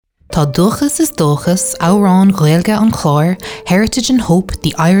Tá Dúchas is Dúchas, Árán Gaeilge an Chlár, Heritage and Hope,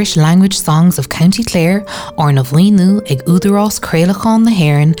 the Irish language songs of County Clare, or na bhlianú ag údarás Craolacháin na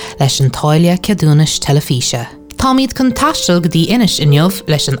hÉireann leis an táille ceadúnas telefíse. Tá míad chun taistil go dtí inis inniuh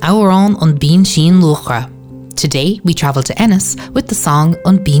leis an Árán an Bín Sin Luachra. Today we travel to Ennis with the song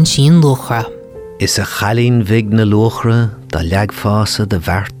an Bín Sin Luachra. Is a chalín vig na Luachra, da leagfása de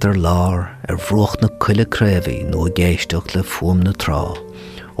bhartar lár, bhruach na cuile crevi nó géisteach le fuam na trá.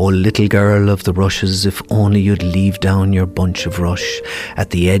 Oh, little girl of the rushes, if only you'd leave down your bunch of rush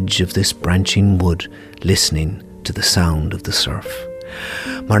at the edge of this branching wood, listening to the sound of the surf.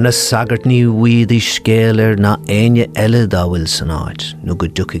 Mar na sagart ní uidi scéalir na aine eile dáhfuil san áid, nó go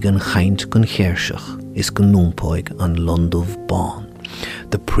dúchaigh an chaint gon chéirseach, is go númpóig an Londúh bán.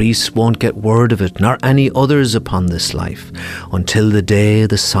 The priests won't get word of it, nor any others upon this life, until the day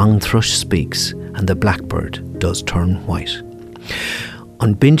the song thrush speaks and the blackbird does turn white.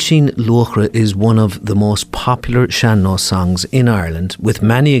 An Bín Sin Luachra is one of the most popular sean-nós songs in Ireland, with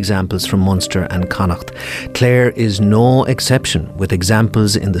many examples from Munster and Connacht. Clare is no exception, with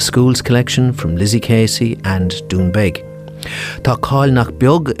examples in the schools collection from Lizzie Casey and Doonbeg. Tá cáil nach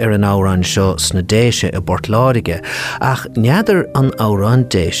beag an árán seo sna déise a Bortláirige, ach neadar an árán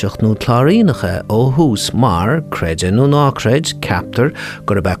déiseach nó chláiríneacha ó hús mar, creide nó nácreid, captar,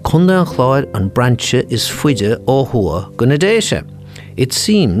 gur a bheith chunda an chláir an branche is fuide ó hua go na déise. It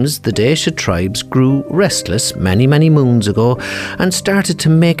seems the Déise tribes grew restless many moons ago and started to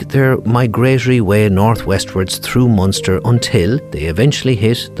make their migratory way northwestwards through Munster until they eventually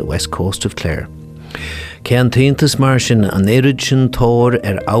hit the west coast of Clare. Cean taontas mar sin an éirid sin tóir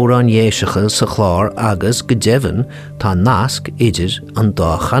árán dhéiseacha sa chlár agus go deimhin tá nasc idir an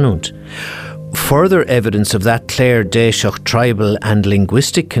dá chanúnt. Further evidence of that Clare Déiseach tribal and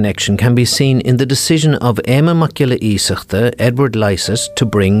linguistic connection can be seen in the decision of Éama Macula Ísachta, Edward Lycett, to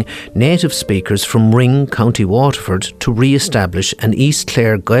bring native speakers from Ring, County Waterford, to re-establish an East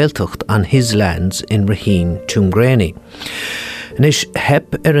Clare Gaeltacht on his lands in Raheen, Tuamgraney. Nis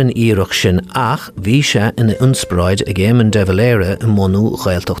hep an íireach sin ach bhí sé ina unspráid ag éimean de Valera in monu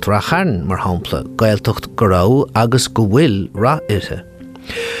Gaeltacht Racharn mar hampla, Gaeltacht go raibh agus go bhfuil rá ite.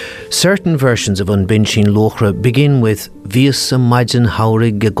 Certain versions of an Bín Sin Luachra begin with Vís a maidin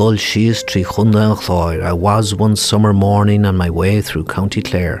haurig gegol sias trí chunda an chláir. I was one summer morning on my way through County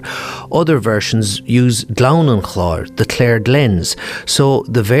Clare. Other versions use Dlaun an chláir, the Clare Glens, so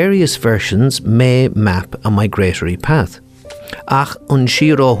the various versions may map a migratory path. Ach un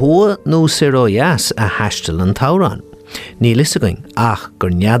siro hua no siro yas a hastel an tauran. Ní lisagain, ach gur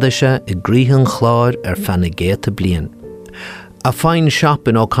neada se I gríhan chláir fanagéta blian. A fine shop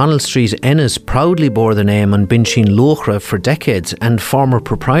in O'Connell Street, Ennis, proudly bore the name an Bín Sin Luachra for decades, and former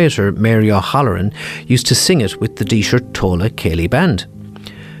proprietor Mary O'Halloran used to sing it with the D-shirt Tola Cayley Band.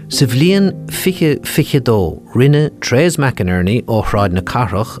 Sa bhliain fiche dó, rinne Tres McInerney ó Shráid na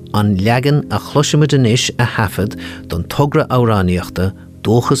Carrach an leagan a chluisimid inis a hafad don tugra áráníochta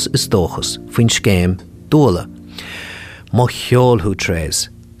Dúchas is Dúchas, faoin scéim Dóla. Mo cheolthú Tres,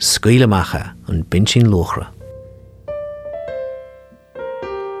 scaoilemacha an Bín Sin Luachra.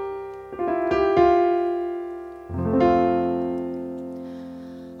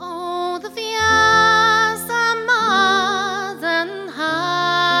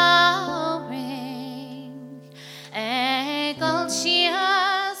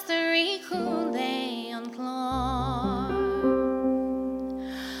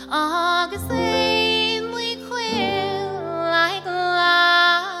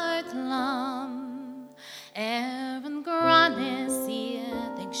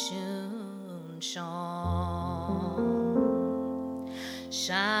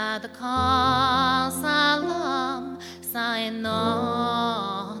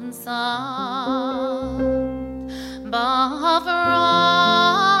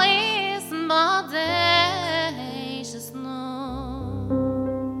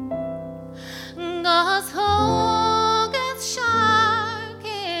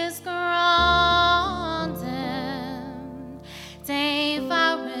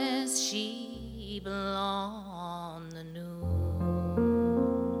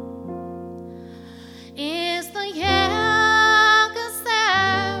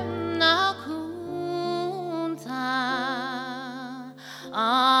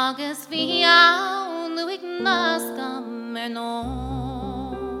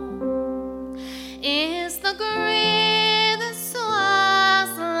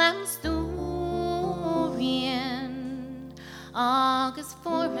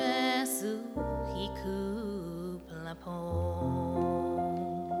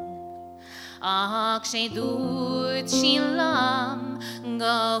 Ach sé dúirt sí lam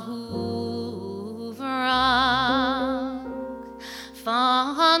go húfrach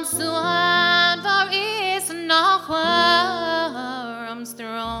fan suan var is nach am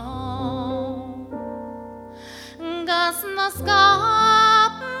strong gas na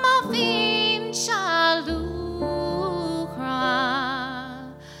skap ma fin shalukra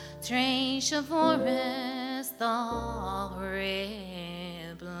train forest the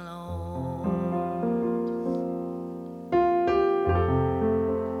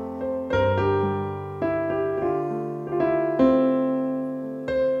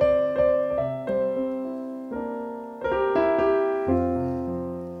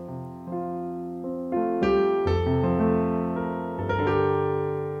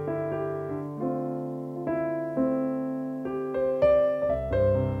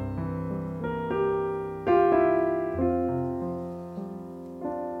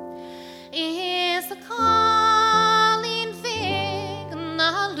is the calling fig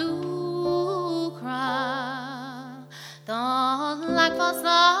na lucra the like was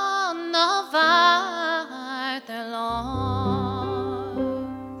on the varter long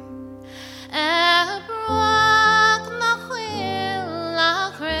brook na chwila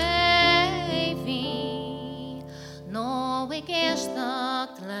craving no we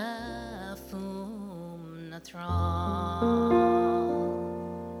gestach le fum na tron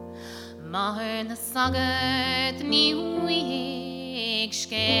Mahar na sagart ni wig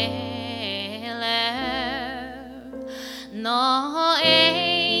skeler no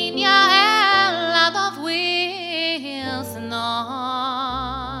ein ya love of wheels nights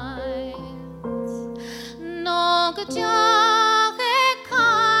no good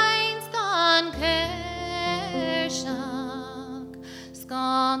kinds don kershak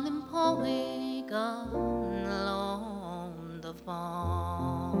skan them poig on loam the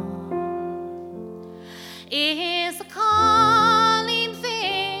fall is a calling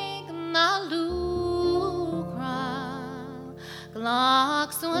fig na lucra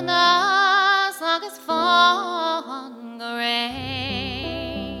glocks when us like it's fun rain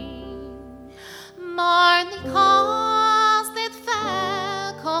marni cost it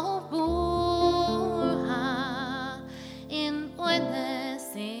feco burha in witness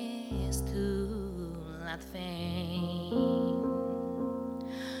is to that fame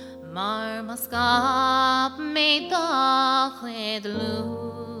Mar maskap me doch with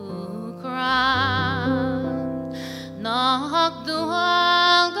lucra Knock du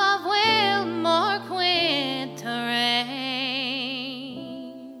alg of will more quit range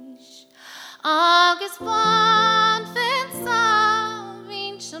August one fence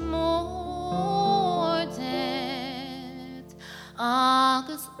vinch more dead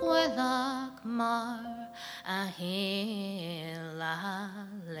August willak mar a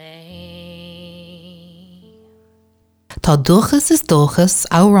Tá duchas is duchas,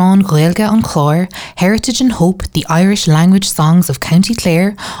 Árán Gaeilge an Chlár, Heritage and Hope, the Irish language songs of County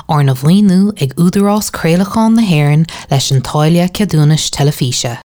Clare, or na bhliainú ag údarás Craolacháin na hÉireann leis an Táille Ceadúnas Telefíse.